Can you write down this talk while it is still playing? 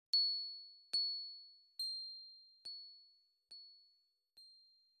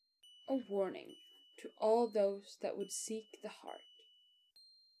a warning to all those that would seek the heart.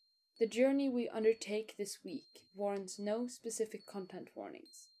 The journey we undertake this week warrants no specific content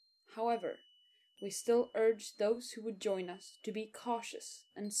warnings. However, we still urge those who would join us to be cautious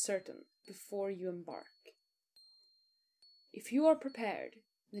and certain before you embark. If you are prepared,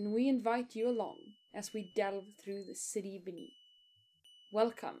 then we invite you along as we delve through the city beneath.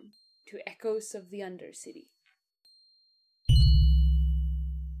 Welcome to Echoes of the Undercity.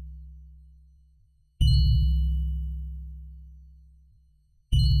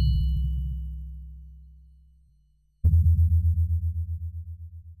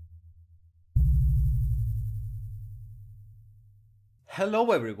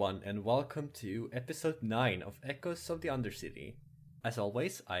 Hello everyone and welcome to episode 9 of Echoes of the Undercity. As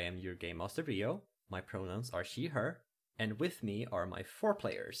always, I am your Game Master Rio, my pronouns are she, her, and with me are my 4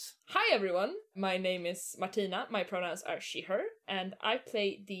 players. Hi everyone, my name is Martina, my pronouns are she, her, and I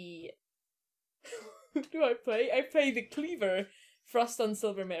play the... Who do I play? I play the Cleaver, Frost on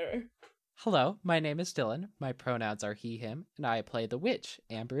Silver Mirror. Hello, my name is Dylan, my pronouns are he, him, and I play the Witch,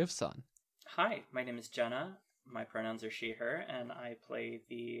 Amber of Sun. Hi, my name is Jenna, my pronouns are she, her, and I play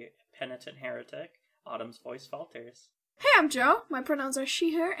the Penitent Heretic, Autumn's Voice Falters. Hey, I'm Joe, my pronouns are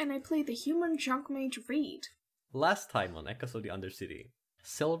she, her, and I play the Human Junk Mage Reed. Last time on Echoes of the Undercity,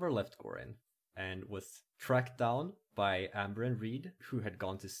 Silver left Gorin and was tracked down by Amber and Reed, who had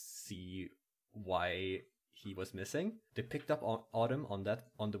gone to see why he was missing. They picked up Autumn on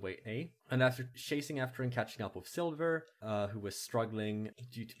the way, and after chasing after and catching up with Silver, who was struggling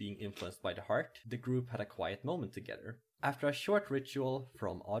due to being influenced by the heart, the group had a quiet moment together. After a short ritual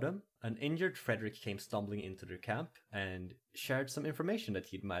from Autumn, an injured Frederick came stumbling into their camp and shared some information that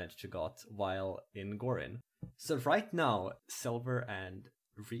he'd managed to got while in Gorin. So right now, Silver and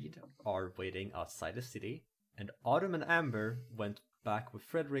Reed are waiting outside the city, and Autumn and Amber went back with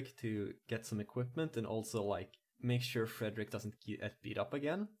Frederick to get some equipment and also make sure Frederick doesn't get beat up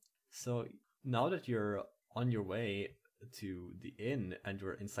again. So now that you're on your way to the inn and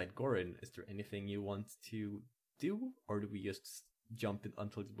you're inside Gorin, is there anything you want to do, or do we just jump in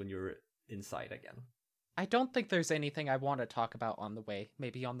until when you're inside again? I don't think there's anything I want to talk about on the way.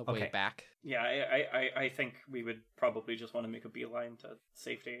 Maybe on the way back. Yeah, I think we would probably just want to make a beeline to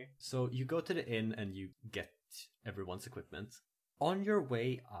safety. So you go to the inn and you get everyone's equipment. On your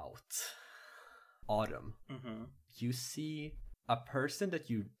way out, Autumn, you see a person that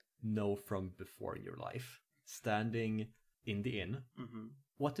you know from before in your life standing in the inn.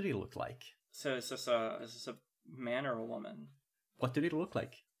 What did he look like? So is this a man or a woman? What did he look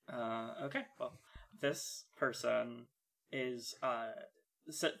like? Okay, well, this person is,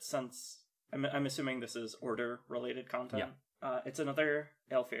 since I'm assuming this is Order-related content. Yeah. It's another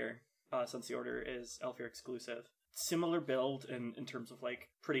Aelfir, since the Order is Aelfir exclusive. Similar build in terms of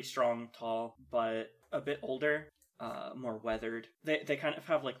pretty strong, tall, but a bit older, more weathered. They kind of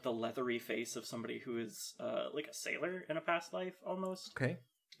have the leathery face of somebody who is a sailor in a past life almost. Okay.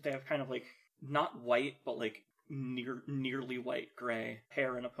 They have kind of not white, but nearly white gray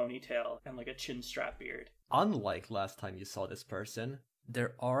hair in a ponytail and a chin strap beard. Unlike last time you saw this person,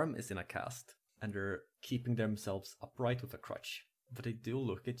 their arm is in a cast and they're keeping themselves upright with a crutch. But they do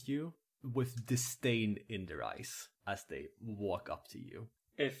look at you with disdain in their eyes as they walk up to you.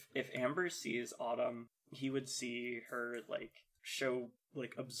 If Amber sees Autumn, he would see her show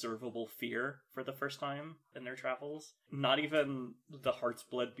observable fear for the first time in their travels. Not even the Heart's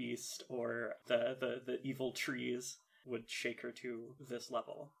Blood Beast or the evil trees would shake her to this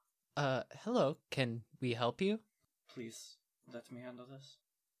level. Hello, can we help you? Please, let me handle this.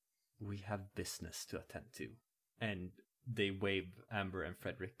 We have business to attend to. And they wave Amber and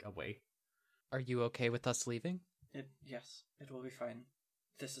Frederick away. Are you okay with us leaving? Yes, it will be fine.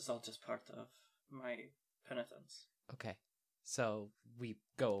 This is all just part of my penitence. Okay, so we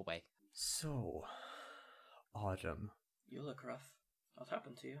go away. So, Autumn. You look rough. What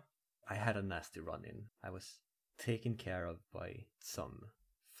happened to you? I had a nasty run-in. I was taken care of by some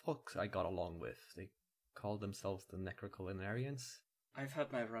folks I got along with. They called themselves the Necroculinarians. I've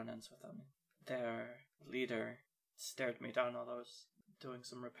had my run-ins with them. Their leader stared me down while I was doing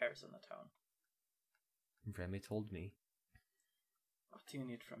some repairs in the town. Remy told me. What do you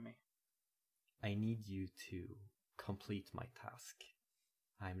need from me? I need you to complete my task.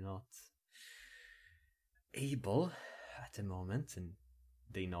 I'm not able at the moment, and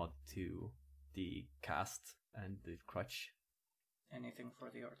they nod to the cast and the crutch. Anything for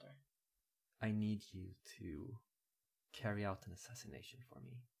the Order? I need you to carry out an assassination for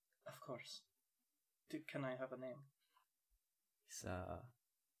me. Of course. Can I have a name? He's a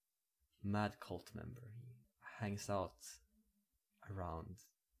mad cult member. He hangs out around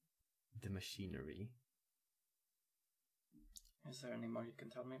the machinery. Is there any more you can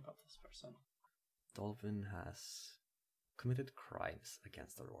tell me about this person? Dolvin has committed crimes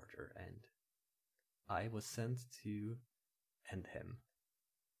against our order, and I was sent to end him.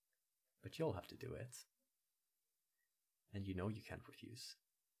 But you'll have to do it. And you know you can't refuse.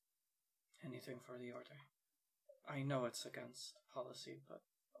 Anything for the order. I know it's against policy, but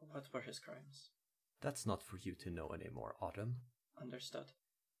what were his crimes? That's not for you to know anymore, Autumn. Understood.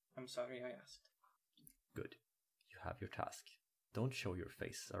 I'm sorry I asked. Good. You have your task. Don't show your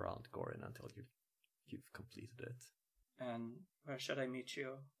face around Gorin until you've completed it. And where should I meet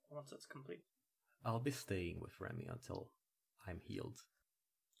you once it's complete? I'll be staying with Remy until I'm healed.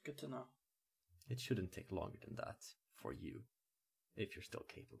 Good to know. It shouldn't take longer than that for you, if you're still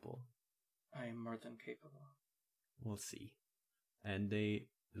capable. I am more than capable. We'll see. And they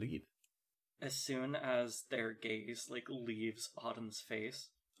leave. As soon as their gaze, leaves Autumn's face,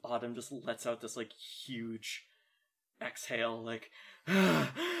 Autumn just lets out this, huge exhale,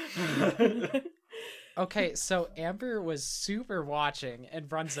 Okay, so Amber was super watching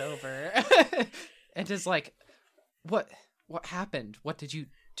and runs over and is like, What happened? What did you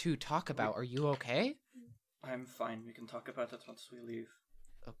two talk about? Are you okay? I'm fine. We can talk about it once we leave.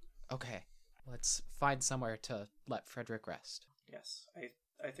 Okay, let's find somewhere to let Frederick rest. Yes,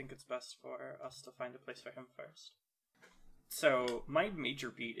 I think it's best for us to find a place for him first. So my major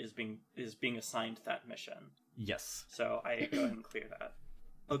beat is being assigned that mission. Yes. So I go ahead and clear that.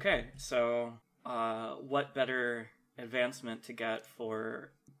 Okay, so what better advancement to get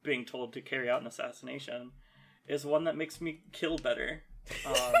for being told to carry out an assassination is one that makes me kill better.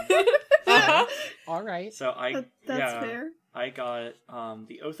 All right. So That's fair. I got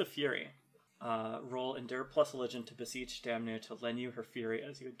the Oath of Fury. Roll Endure plus Religion to beseech Damnu to lend you her fury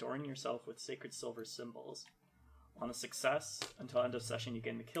as you adorn yourself with sacred silver symbols. On a success, until end of session you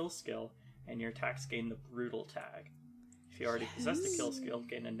gain the kill skill, and your attacks gain the brutal tag. If you already possess the kill skill,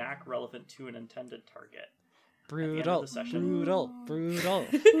 gain a knack relevant to an intended target. Brutal.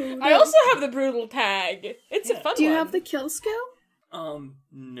 I also have the brutal tag. It's a fun one. Do you have the kill skill?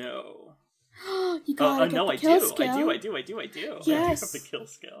 No. You gotta get no, the I kill do. skill. I do. I do Yes. have the kill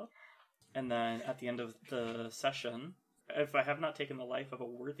skill. And then at the end of the session, if I have not taken the life of a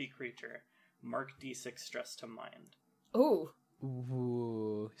worthy creature, mark D6 stress to mind. Ooh,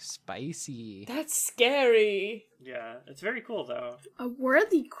 spicy. That's scary. Yeah, it's very cool though. A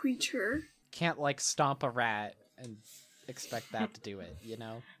worthy creature. Can't stomp a rat and expect that to do it, you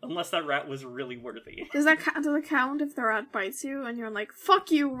know? Unless that rat was really worthy. Does it count if the rat bites you and you're like,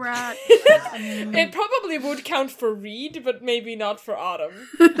 fuck you, rat? It probably would count for Reed, but maybe not for Autumn.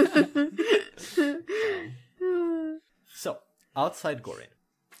 So, outside Gorin,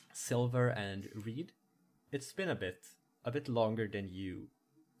 Silver and Reed, it's been a bit longer than you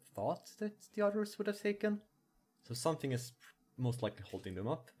thought that the others would have taken. So something is most likely holding them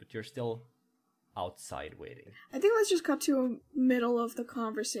up, but you're still outside waiting. I think let's just cut to a middle of the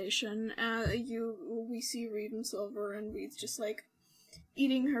conversation. We see Reed and Silver, and Reed's just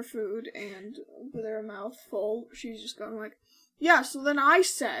eating her food, and with her mouth full, she's just going yeah, so then I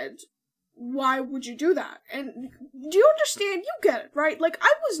said, why would you do that? And do you understand? You get it, right?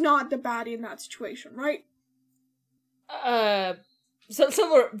 I was not the baddie in that situation, right? So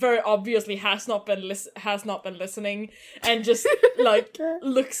Silver very obviously has not been listening, and just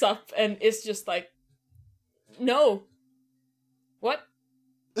looks up and is just no. What?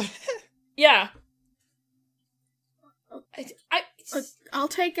 Yeah. I'll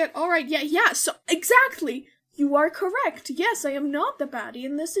take it. All right. Yeah. So exactly, you are correct. Yes, I am not the baddie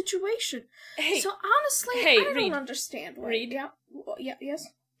in this situation. Hey. So honestly, I don't Reed. understand. Reed. Yeah. Yes.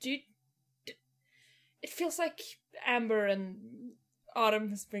 It feels like Amber and Autumn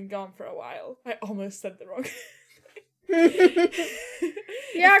has been gone for a while. I almost said the wrong. Yeah,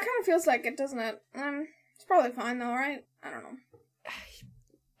 it kind of feels like it, doesn't it? It's probably fine though, right? I don't know.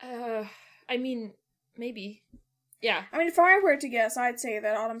 I mean, maybe. Yeah. I mean, if I were to guess, I'd say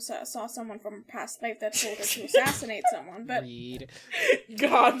that Autumn saw someone from her past life that told her to assassinate someone, but Reed.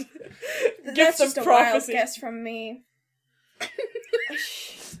 God. That's just a wild guess from me.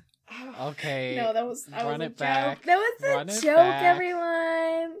 Okay. No, that was a Run it joke. back. That was Run a it joke, back.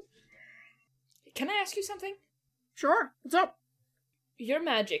 everyone. Can I ask you something? Sure. What's up? Your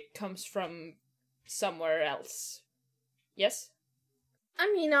magic comes from somewhere else. Yes?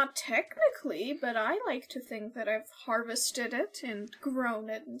 I mean, not technically, but I like to think that I've harvested it and grown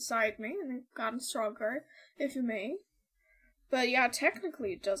it inside me and gotten stronger, if you may. But yeah,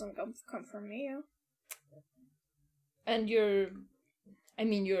 technically it doesn't come from me. Yeah. And you're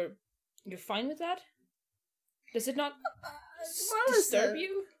fine with that? Does it not disturb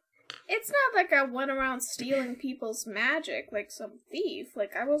you? it's not like I went around stealing people's magic like some thief.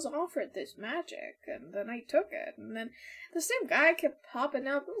 Like, I was offered this magic, and then I took it. And then the same guy kept popping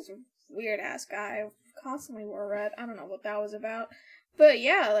up. It was a weird-ass guy. Constantly wore red. I don't know what that was about. But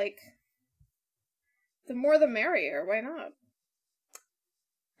yeah, like, the more the merrier. Why not?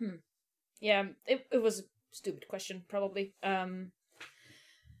 Yeah, it was a stupid question, probably.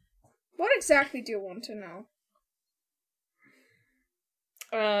 What exactly do you want to know?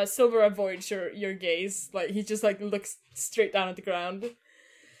 Silver avoids your gaze. Like, he just, like, looks straight down at the ground.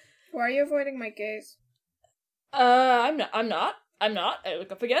 Why are you avoiding my gaze? I'm not. I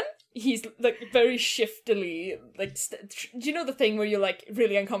look up again. He's, like, very shiftily, like, do you know the thing where you're, like,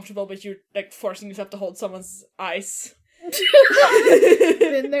 really uncomfortable, but you're, like, forcing yourself to hold someone's eyes?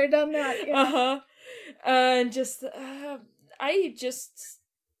 Been there, done that. Yeah. Uh-huh. And just,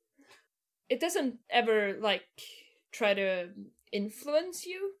 it doesn't ever, like, try to influence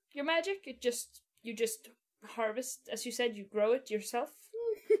your magic. You just harvest, as you said, you grow it yourself.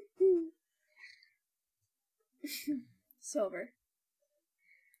 Silver.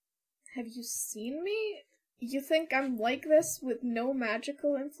 Have you seen me? You think I'm like this with no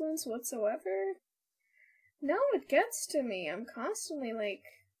magical influence whatsoever? No, it gets to me. I'm constantly, like,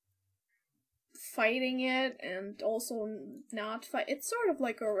 fighting it and also not fight. It's sort of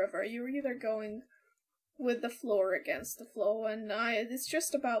like a river. You're either going with the flow or against the flow, and it's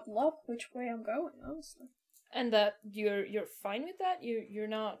just about luck which way I'm going, honestly. And that you're fine with that? You're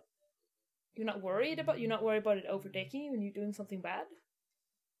not worried about it overtaking you when you're doing something bad?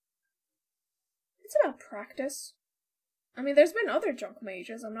 It's about practice. I mean, there's been other junk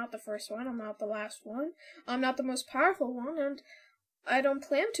mages. I'm not the first one. I'm not the last one. I'm not the most powerful one, and I don't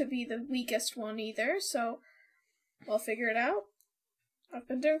plan to be the weakest one either, so I'll figure it out. I've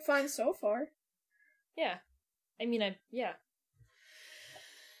been doing fine so far. Yeah. I mean, I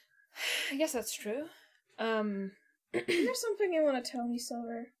guess that's true. There's something you want to tell me,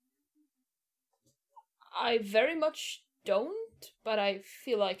 Silver? I very much don't, but I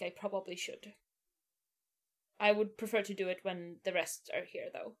feel like I probably should. I would prefer to do it when the rest are here,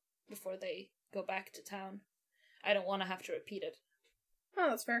 though, before they go back to town. I don't want to have to repeat it. Oh,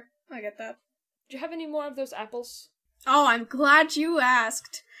 that's fair. I get that. Do you have any more of those apples? Oh, I'm glad you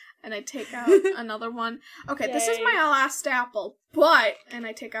asked. And I take out another one. Okay, This is my last apple, but... And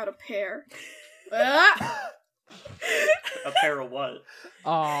I take out a pear. Ah! A pair of what?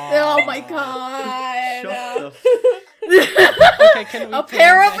 Oh my god. Shut the Okay, can we A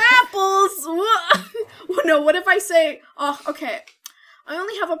pair of apples! No, what if I say, oh, okay, I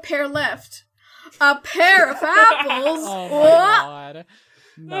only have a pear left. A pair of apples! Oh my god.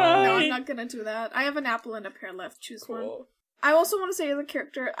 No, No. I'm not gonna do that. I have an apple and a pear left. Choose one. Cool. I also want to say as a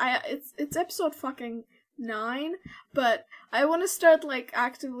character, it's episode fucking 9, but I want to start, like,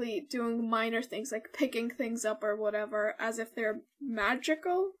 actively doing minor things, like picking things up or whatever, as if they're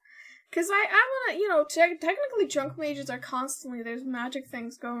magical. Because I want to, technically junk mages are constantly, there's magic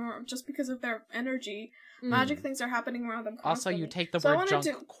things going on just because of their energy. Magic things are happening around them Also, constantly. you take the So I word wanna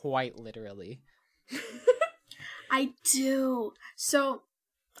junk quite literally. I do. So,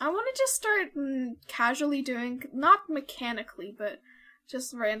 I want to just start casually doing, not mechanically, but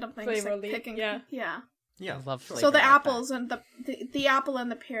just random things Flavorly, like picking. yeah. Yeah. Yeah. I love sure. So the like apples and the apple and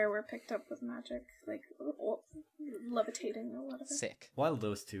the pear were picked up with magic, like levitating or whatever. Sick. While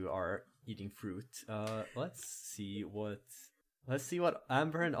those two are eating fruit, let's see what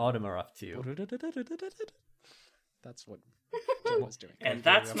Amber and Autumn are up to. That's what Jim was doing. And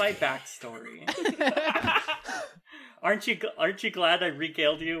that's my backstory. Aren't you glad I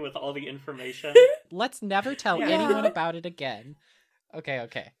regaled you with all the information? Let's never tell Yeah. anyone about it again.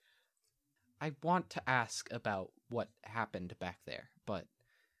 Okay. I want to ask about what happened back there, but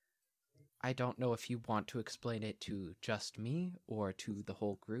I don't know if you want to explain it to just me or to the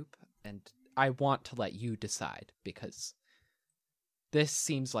whole group, and I want to let you decide, because this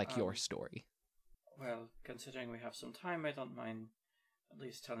seems like your story. Well, considering we have some time, I don't mind at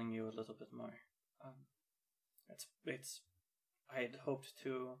least telling you a little bit more. I had hoped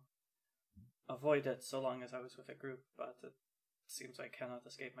to avoid it so long as I was with a group, but it seems I cannot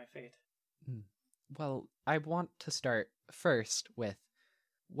escape my fate. Well, I want to start first with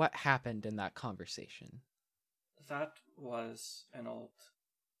what happened in that conversation. That was an old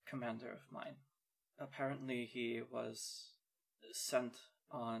commander of mine. Apparently he was sent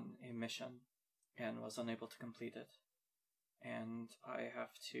on a mission and was unable to complete it. And I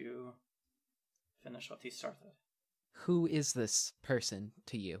have to finish what he started. Who is this person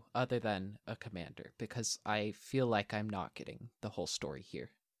to you, other than a commander? Because I feel like I'm not getting the whole story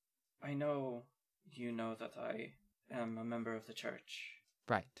here. I know you know that I am a member of the church.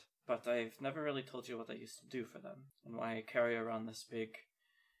 Right. but I've never really told you what I used to do for them, and why I carry around this big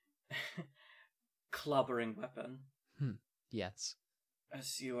clobbering weapon. Yes.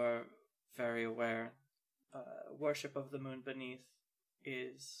 As you are very aware, worship of the moon beneath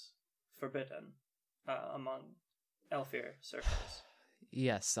is forbidden among Elfir circles.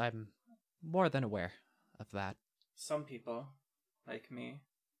 Yes, I'm more than aware of that. Some people, like me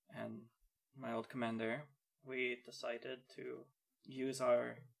and my old commander, we decided to use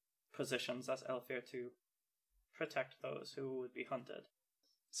our positions as Elfir to protect those who would be hunted.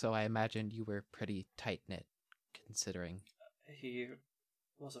 So I imagined you were pretty tight-knit, considering. He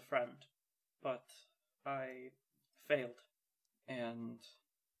was a friend, but I failed, and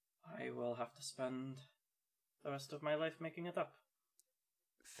I will have to spend the rest of my life making it up.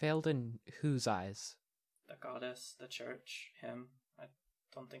 Failed in whose eyes? The goddess, the church, him. I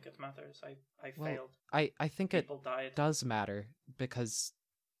don't think it matters. I Well, failed. I think it People died. does matter, because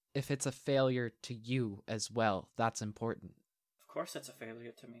if it's a failure to you as well, that's important. Of course it's a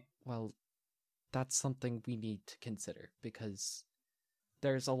failure to me. Well, that's something we need to consider, because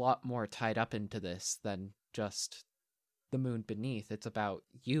there's a lot more tied up into this than just the moon beneath. It's about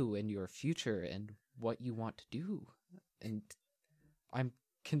you and your future and what you want to do. And I'm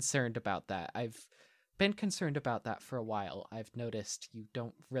concerned about that. I've been concerned about that for a while. I've noticed you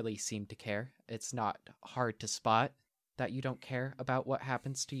don't really seem to care. It's not hard to spot that you don't care about what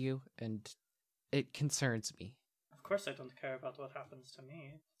happens to you, and it concerns me. Of course I don't care about what happens to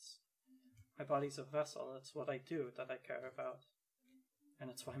me. My body's a vessel. It's what I do that I care about. And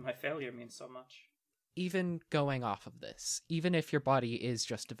it's why my failure means so much. Even going off of this, even if your body is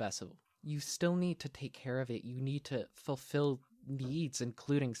just a vessel, you still need to take care of it. You need to fulfill needs,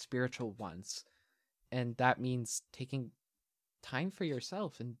 including spiritual ones. And that means taking time for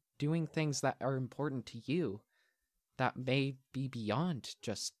yourself and doing things that are important to you that may be beyond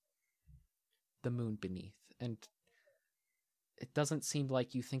just the moon beneath. And it doesn't seem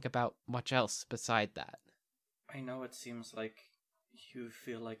like you think about much else beside that. I know it seems like you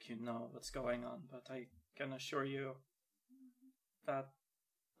feel like you know what's going on, but I can assure you that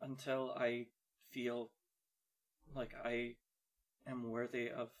until I feel like I am worthy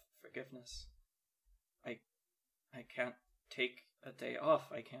of forgiveness, I can't take a day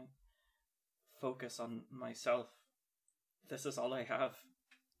off. I can't focus on myself. This is all I have.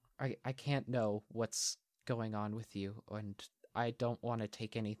 I can't know what's going on with you, and I don't want to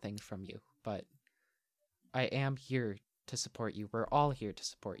take anything from you, but I am here to support you. We're all here to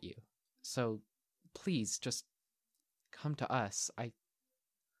support you. So please just come to us. I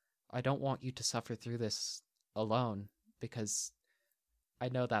don't want you to suffer through this alone, because I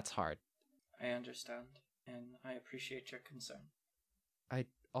know that's hard. I understand, and I appreciate your concern. I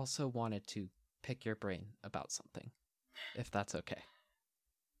also wanted to pick your brain about something, if that's okay.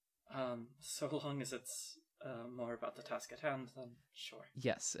 So long as it's more about the task at hand, then sure.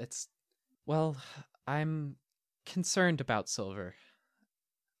 Yes, well, I'm concerned about Silver.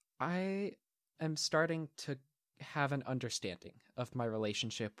 I am starting to have an understanding of my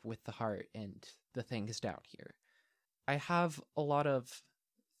relationship with the heart and the things down here. I have a lot of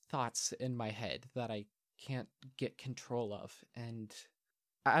thoughts in my head that I can't get control of, and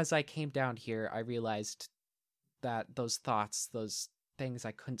as I came down here, I realized that those thoughts, those things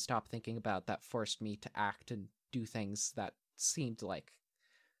I couldn't stop thinking about, that forced me to act and do things that seemed like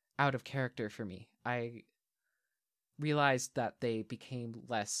out of character for me. I realized that they became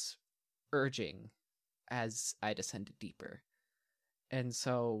less urging as I descended deeper. And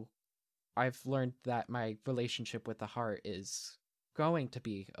so I've learned that my relationship with the heart is going to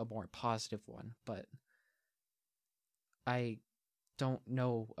be a more positive one, but I don't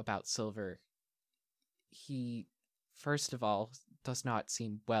know about Silver. He, first of all, does not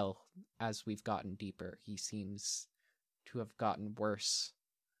seem well as we've gotten deeper. He seems to have gotten worse,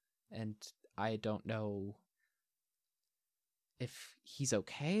 and I don't know if he's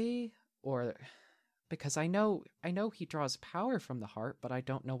okay, or because I know he draws power from the heart, but I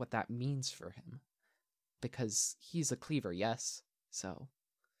don't know what that means for him, because he's a cleaver, yes, so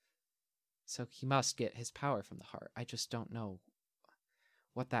he must get his power from the heart. I just don't know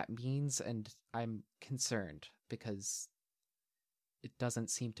what that means, and I'm concerned because it doesn't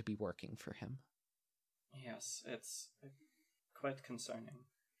seem to be working for him. Yes, it's quite concerning.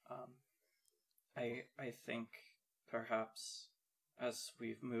 I think perhaps as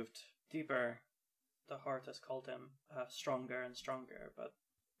we've moved deeper, the heart has called him stronger and stronger, but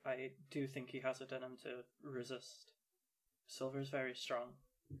I do think he has it in him to resist. Silver's very strong.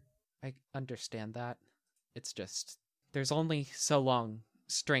 I understand that. It's just, there's only so long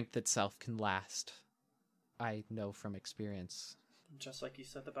strength itself can last. I know from experience. just like you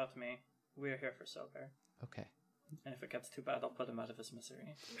said about me, we're here for Silver. Okay. And if it gets too bad, I'll put him out of his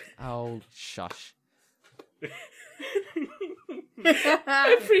misery. Oh, shush.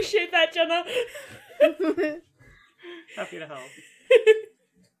 I appreciate that, Jenna. Happy to help.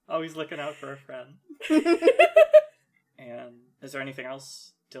 Always looking out for a friend. And is there anything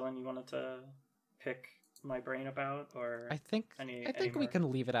else, Dylan, you wanted to pick my brain about, or I think any we more?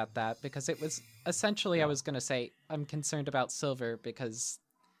 can leave it at that, because it was essentially I was gonna say I'm concerned about Silver because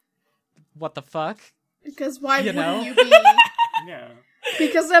what the fuck? Because why You know? wouldn't you be? Yeah.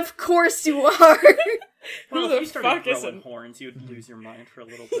 Because of course you are. Well, the if you started fuck growing isn't? horns, you'd lose your mind for a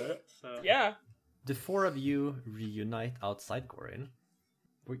little bit. So Yeah. The four of you reunite outside Gorin.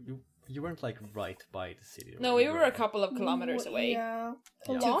 You weren't like right by the city. No, right? we were a couple of kilometers away. Yeah.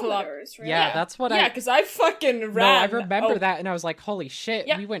 Yeah. Kilometers, right? Yeah, that's what Yeah, I because I fucking ran. No, I remember Oh, that and I was like, holy shit,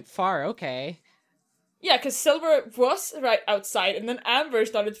 Yeah. we went far, okay. Yeah, because Silver was right outside, and then Amber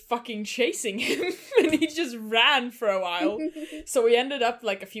started fucking chasing him, and he just ran for a while. So we ended up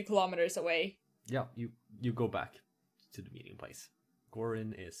like a few kilometers away. Yeah, you go back to the meeting place.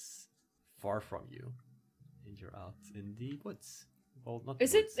 Gorin is far from you, and you're out in the woods. Well, not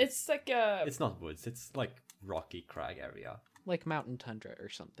Is woods. it? It's like a. It's not woods. It's like rocky crag area. Like mountain tundra or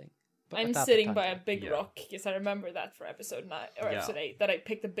something. But I'm without the sitting by a tundra. big Yeah. rock because I remember that for episode 9 or Yeah. episode 8 that I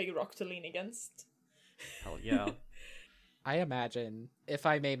picked a big rock to lean against. Hell yeah. I imagine, if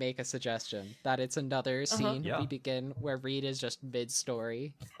I may make a suggestion, that it's another scene Yeah. we begin where Reed is just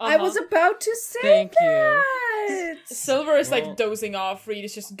mid-story. I was about to say Thank you. that. Silver is Well- like dozing off. Reed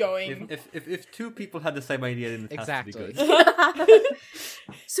is just going. If two people had the same idea, then it has to be Exactly. good.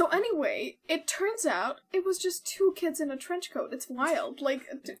 So anyway, it turns out it was just two kids in a trench coat. It's wild. Like,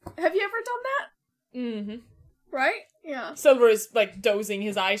 have you ever done that? Mm-hmm. Right? Yeah. Silver is like dozing.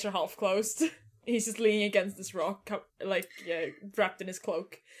 His eyes are half closed. He's just leaning against this rock, like wrapped in his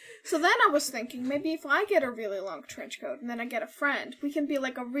cloak. So then I was thinking, maybe if I get a really long trench coat and then I get a friend, we can be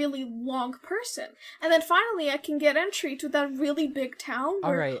like a really long person. And then finally I can get entry to that really big town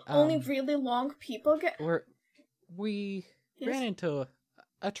where Alright, only really long people get... We Yes? ran into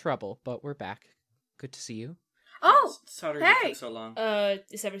a trouble, but we're back. Good to see you. Oh! Sorry hey! it took so long.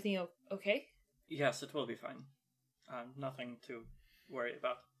 Is everything okay? Yes, it will be fine. Nothing to worry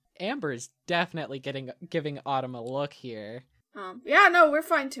about. Amber's definitely giving Autumn a look here. Yeah, no, we're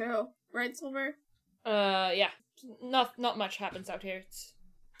fine too. Right, Silver? Yeah. Not much happens out here. It's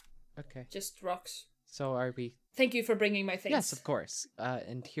Okay. just rocks. So are we... Thank you for bringing my things. Yes, of course.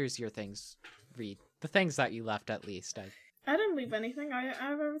 And here's your things, Reed. The things that you left, at least. I didn't leave anything. I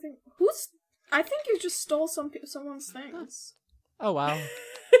have everything. I think you just stole someone's things. Oh, wow.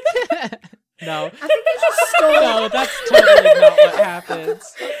 No. I think you just stole... No, that's totally not what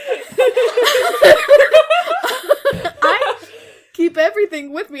happens. I keep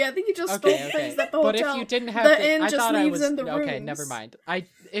everything with me. I think you just stole Okay, okay. things that the But hotel... if you didn't have the inn I just thought I leaves was in the okay. rooms. Never mind.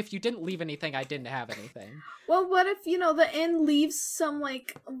 If you didn't leave anything, I didn't have anything. Well, what if, the inn leaves some,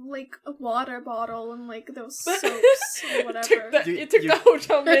 like a water bottle and, like, those soaps or whatever? You took You- the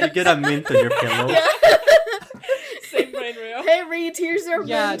hotel You mint. get a mint on your pillow. Yeah. Same brain reel. Hey, Reed, here's your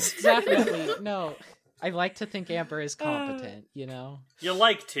Yeah, mint. definitely. No. I like to think Amber is competent, you know? You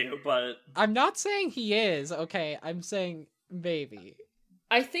like to, but I'm not saying he is, okay? I'm saying maybe.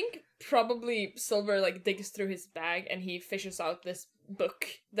 I think probably Silver like digs through his bag and he fishes out this book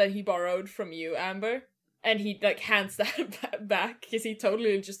that he borrowed from you, Amber, and he like hands that back because he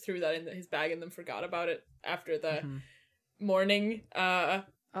totally just threw that in his bag and then forgot about it after the Mhm. morning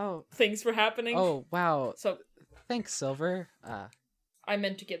Oh, things were happening. oh, wow. So Thanks, Silver. I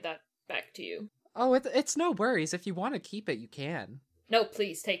meant to give that back to you. Oh, it's no worries. If you want to keep it, you can. No,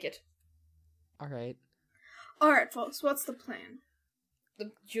 please take it. All right. Alright, folks, what's the plan?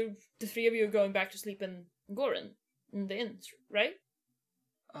 The three of you are going back to sleep in Gorin, in the inns, right?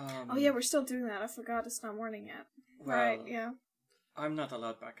 Oh yeah, we're still doing that. I forgot it's not morning yet. well, Right, yeah. I'm not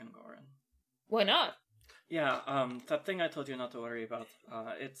allowed back in Gorin. Why not? Yeah, that thing I told you not to worry about,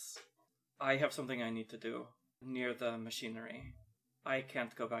 I have something I need to do near the machinery. I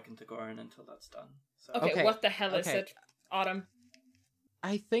can't go back into Gorin until that's done. So Okay, what the hell is okay. it, Autumn?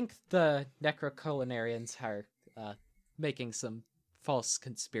 I think the necroculinarians are making some false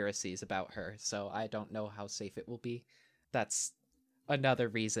conspiracies about her, so I don't know how safe it will be. That's another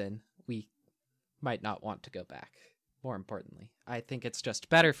reason we might not want to go back. More importantly, I think it's just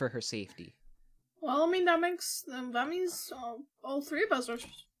better for her safety. Well, I mean, that means all three of us are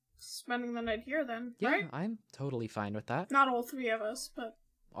spending the night here then, Yeah, right? I'm totally fine with that. Not all three of us, but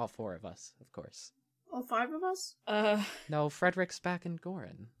All four of us, of course. all five of us? No, Frederick's back in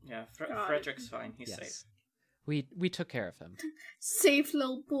Gorin. yeah, Got it. Frederick's fine. He's Yes. safe. We took care of him. Safe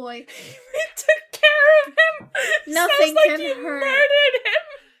little boy. We took care of him. Nothing Sounds like can you hurt. murdered him.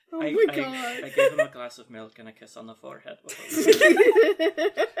 Oh I my god. I gave him a glass of milk and a kiss on the forehead.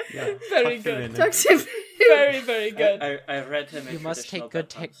 Yeah, Very tucked him good. in. Tucked him. Very, very good. I read him a You must traditional take good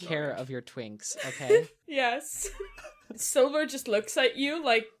bedtime care story. of your twinks, okay? Yes. Silver just looks at you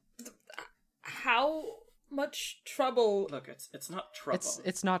like, how much trouble? Look, it's not trouble.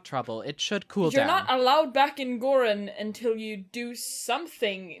 It's not trouble. It should cool You're down. not allowed back in Goron until you do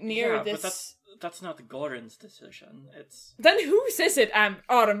something near yeah, this. but that's not Goran's decision. It's Then whose is it,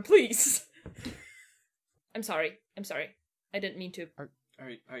 Autumn, please? I'm sorry. I didn't mean to.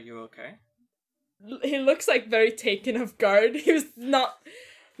 are you okay? He looks like very taken off guard. He was not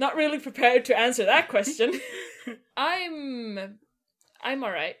really prepared to answer that question. I'm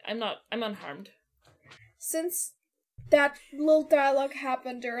alright. I'm unharmed. Since that little dialogue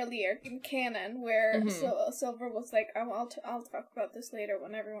happened earlier in canon, where Mhm. Silver was like, I'll talk about this later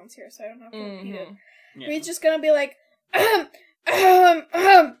when everyone's here, so I don't have to repeat it. Mm-hmm. Yeah. We're just gonna be like,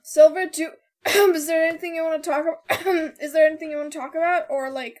 Silver, is there anything you want to talk about? Is there anything you want to talk about? Or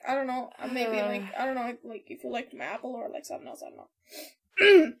like, I don't know, maybe like, I don't know, like if you like apple or like something else, I don't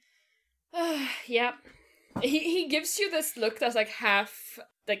know. Yeah. He gives you this look that's like half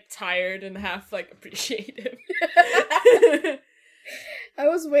like tired and half like appreciative. I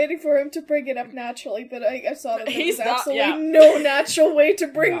was waiting for him to bring it up naturally, but I saw that there He's was not- absolutely yeah. no natural way to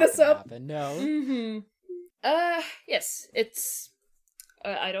bring Not this gonna up. happen, no. Mm-hmm. Yes, it's.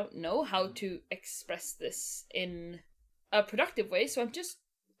 I don't know how to express this in a productive way, so I'm just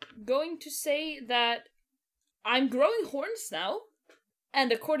going to say that I'm growing horns now,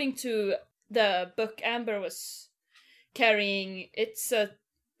 and according to the book Amber was carrying, it's a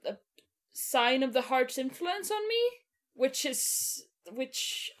sign of the heart's influence on me,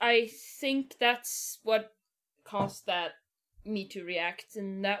 which I think that's what caused me to react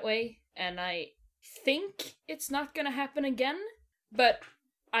in that way, and I think it's not gonna happen again, but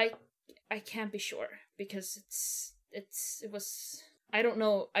I can't be sure because it was, I don't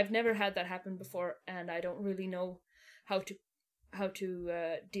know, I've never had that happen before, and I don't really know how to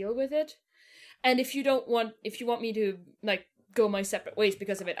deal with it. And if you want me to like go my separate ways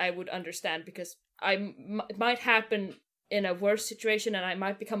because of it, I would understand, because it might happen in a worse situation and I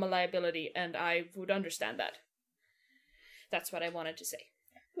might become a liability, and I would understand that. That's what I wanted to say.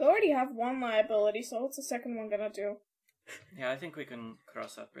 We already have one liability, so what's the second one gonna do? Yeah, I think we can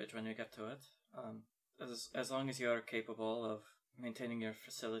cross that bridge when we get to it. As long as you are capable of maintaining your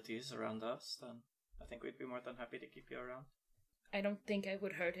facilities around us, then I think we'd be more than happy to keep you around. I don't think I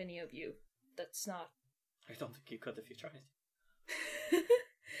would hurt any of you. That's not... I don't think you could if you tried.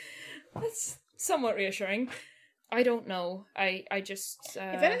 That's somewhat reassuring. I don't know. I just...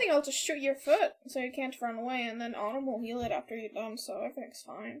 If anything, I'll just shoot your foot so you can't run away, and then Autumn will heal it after you're done, so everything's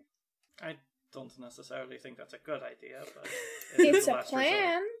fine. I don't necessarily think that's a good idea, but It's the a last resort.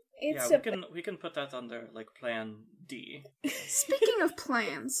 plan. It's Yeah, a we can put that under like Plan D. Speaking of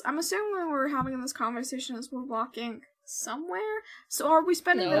plans, I'm assuming when we're having this conversation as we're walking somewhere. So are we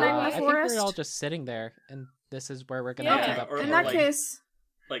spending the No, night in I the think forest? we're all just sitting there, and this is where we're gonna Yeah. end up. Or- In or that like- case,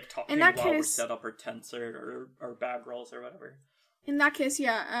 Like talking In that while we case- set up our tents or bag rolls or whatever.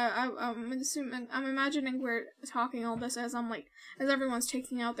 yeah, I'm imagining we're talking all this as everyone's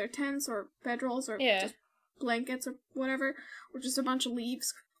taking out their tents or bedrolls or Yeah. just blankets or whatever, or just a bunch of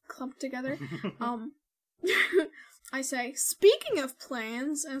leaves clumped together. I say, speaking of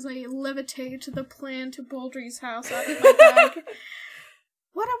plans, as I levitate the plan to Baldry's house out of my bag,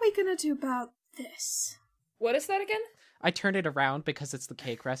 what are we gonna do about this? What is that again? I turned it around because it's the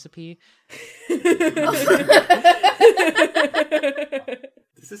cake recipe.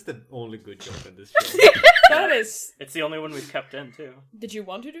 This is the only good joke in this show. That is... It's the only one we've kept in too. Did you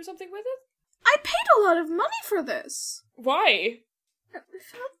want to do something with it? I paid a lot of money for this. Why? I don't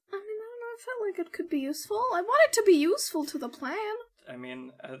know, I felt like it could be useful. I want it to be useful to the plan. I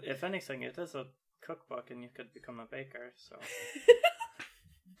mean, if anything, it is a cookbook, and you could become a baker. So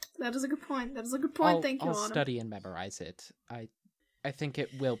That is a good point. Thank you, I'll Autumn. study and memorize it. I think it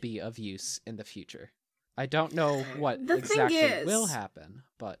will be of use in the future. I don't know what The thing exactly is- will happen,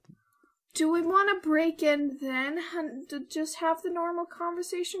 but Do we want to break in then to just have the normal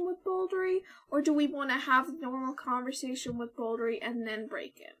conversation with Baldry? Or do we want to have the normal conversation with Baldry and then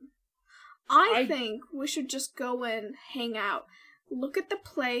break in? I think we should just go in, hang out, look at the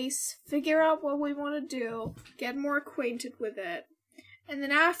place, figure out what we want to do, get more acquainted with it, and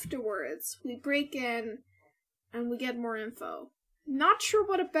then afterwards we break in and we get more info. Not sure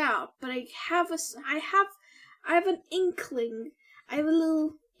what about, but I have an inkling, I have a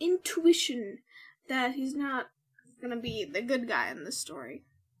little intuition that he's not gonna be the good guy in this story.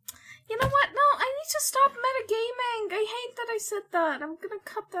 You know what? No, I need to stop metagaming. I hate that I said that. I'm gonna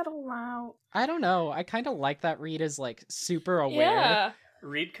cut that all out. I don't know. I kind of like that Reed is like super aware. Yeah.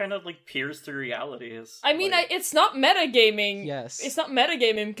 Reed kind of like peers through reality. I mean, like, it's not metagaming. Yes. It's not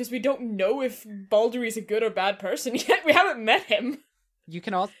metagaming because we don't know if Baldry is a good or bad person yet. We haven't met him. You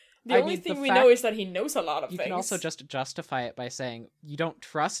can also. The only thing we know is that he knows a lot of You things. can also just justify it by saying you don't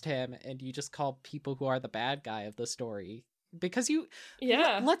trust him and you just call people who are the bad guy of the story. Because you...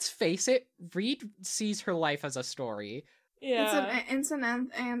 Yeah. Let's face it, Reed sees her life as a story. Yeah. It's an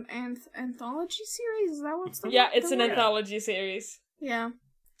anthology series. Is that what's the Yeah, it's the an word? anthology series. Yeah.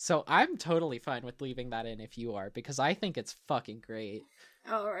 So I'm totally fine with leaving that in if you are, because I think it's fucking great.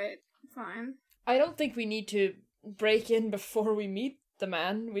 Alright, fine. I don't think we need to break in before we meet the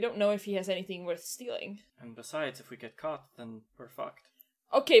man. We don't know if he has anything worth stealing. and besides, if we get caught, then we're fucked.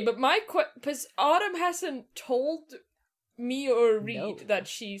 Okay, but because Autumn hasn't told me or Reed No. that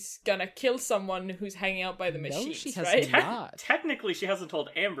she's gonna kill someone who's hanging out by the No, machines, she has right? not. Technically, she hasn't told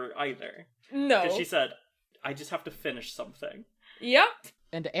Amber either. No. Because she said, I just have to finish something. Yep.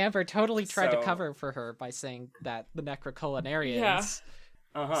 And Amber totally tried to So- cover for her by saying that the Necroculinarians... Yeah.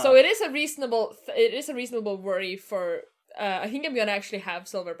 Uh-huh. So it is a reasonable worry for. I think I'm gonna actually have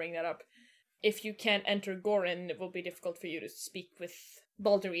Silver bring that up. If you can't enter Gorin, it will be difficult for you to speak with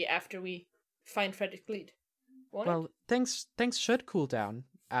Baldry after we find Frederick Gleed. Won't it? Well, things should cool down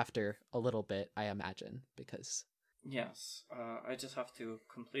after a little bit, I imagine, because... Yes, I just have to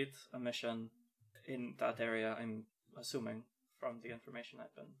complete a mission in that area, I'm assuming, from the information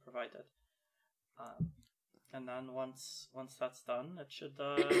I've been provided. And then once that's done, it should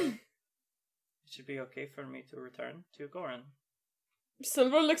be okay for me to return to Gorin.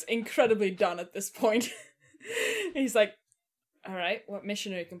 Silver looks incredibly done at this point. He's like, "Alright, what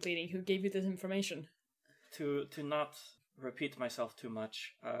mission are you completing? Who gave you this information?" To not repeat myself too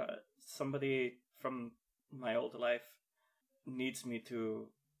much, somebody from my old life needs me to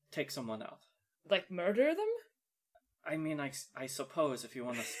take someone out. Like, murder them? I mean, I suppose if you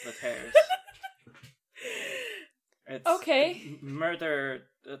want to split hairs. It's Okay. Murder.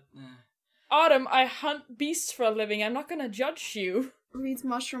 Autumn, I hunt beasts for a living. I'm not gonna judge you. Reed's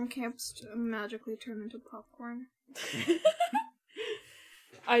mushroom camps magically turn into popcorn.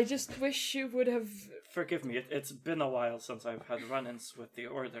 I just wish you would have. Forgive me, it's been a while since I've had run-ins with the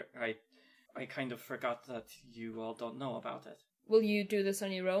Order. I kind of forgot that you all don't know about it. Will you do this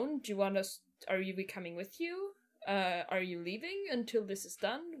on your own? Do you want us? Are we coming with you? Are you leaving until this is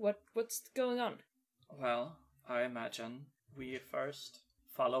done? What's going on? Well, I imagine we first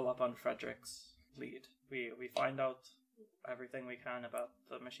follow up on Frederick's lead. We find out everything we can about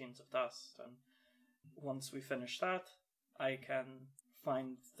the Machines of Dust, and once we finish that, I can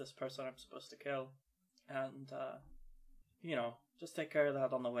find this person I'm supposed to kill, and, just take care of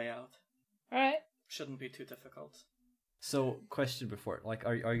that on the way out. Alright. Shouldn't be too difficult. So, question before, like,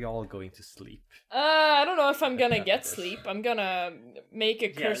 are you all going to sleep? I don't know if I'm gonna Yeah, get yes. sleep. I'm gonna make a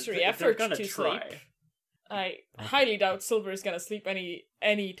cursory they're effort gonna to try. sleep. I highly doubt Silver is gonna sleep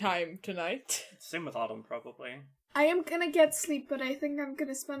any time tonight. Same with Autumn, probably. I am gonna get sleep, but I think I'm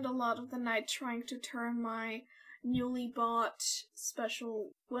gonna spend a lot of the night trying to turn my newly bought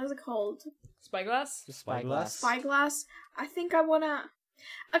special, what is it called? Spyglass? Spyglass. Spyglass. I think I wanna...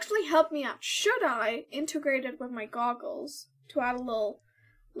 Actually, help me out. Should I integrate it with my goggles to add a little,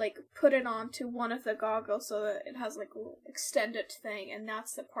 put it onto one of the goggles so that it has, a little extended thing, and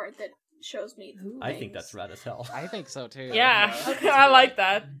that's the part that shows me the I think things. that's rad as hell. I think so too. Yeah, Okay. I like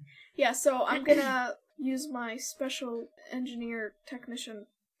that. Yeah, so I'm gonna use my special engineer technician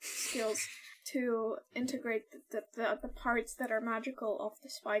skills to integrate the parts that are magical of the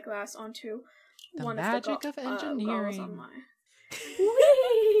spyglass onto The one magic of the of goggles engineering. on my...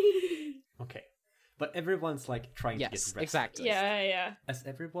 Okay. But everyone's, like, trying to get Yes, rest. exactly. Yeah. As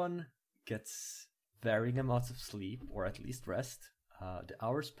everyone gets varying amounts of sleep, or at least rest, the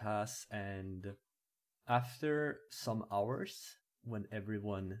hours pass, and after some hours, when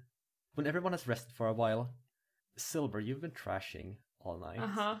everyone has rested for a while, Silver, you've been trashing all night.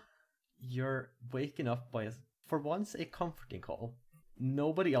 Uh-huh. You're waking up by, for once, a comforting call.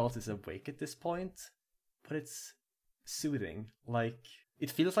 Nobody else is awake at this point, but it's soothing. Like, it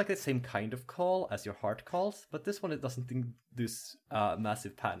feels like the same kind of call as your heart calls, but this one, it doesn't induce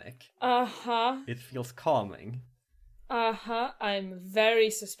massive panic. Uh-huh. It feels calming. Uh-huh. I'm very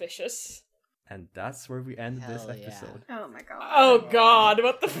suspicious. And that's where we end this Hell yeah. episode. Oh my god. Oh god,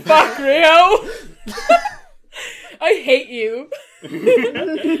 what the fuck, Rio? I hate you.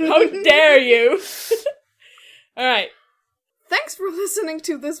 How dare you? Alright. thanks for listening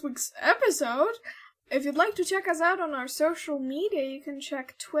to this week's episode. If you'd like to check us out on our social media, you can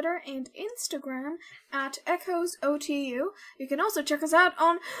check Twitter and Instagram at EchoesOTU. You can also check us out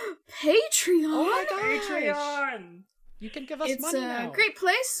on Patreon. Oh my gosh! Patreon! You can give us It's money a now. great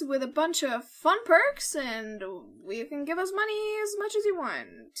place with a bunch of fun perks, and you can give us money as much as you want.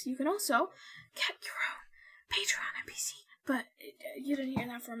 You can also get your own Patreon NPC. But you didn't hear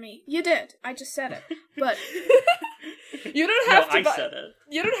that from me. You did. I just said it. But You don't have No, to. I said it.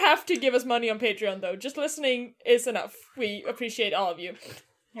 You don't have to give us money on Patreon though. Just listening is enough. We appreciate all of you.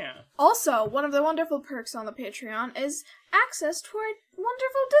 Yeah. also, one of the wonderful perks on the Patreon is access to our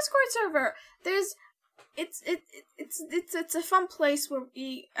wonderful Discord server. It's a fun place where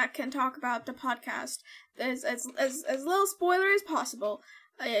we can talk about the podcast as little spoiler as possible.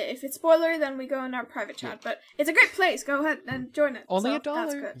 If it's spoiler, then we go in our private chat. But it's a great place. Go ahead and join it. Only So,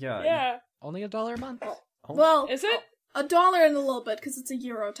 that's $1. good. Yeah. Yeah. Only $1 a month. Well, Is it? $1 in a little bit because it's a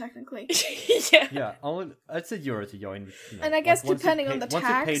euro technically. Yeah. Yeah, only it's €1 to join. And I guess once you depending on pay- the once you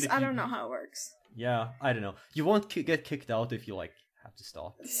pay tax, the I fee- don't know how it works. Yeah, I don't know. You won't get kicked out if you like have to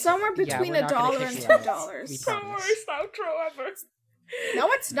stop. Somewhere Yeah, between we're not gonna $1 and kick you out. $2. We The promise. worst outro ever. No,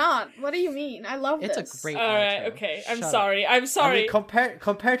 it's not. What do you mean? I love It's this. a great Alright, outro. okay. I'm Shut up. sorry. I'm I sorry. mean,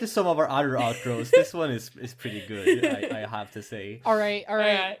 compared to some of our other outros, this one is pretty good. I have to say. All right.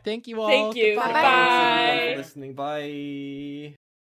 Alright. Thank you all. Thank you. Goodbye. Bye. Thanks everyone for listening. Bye.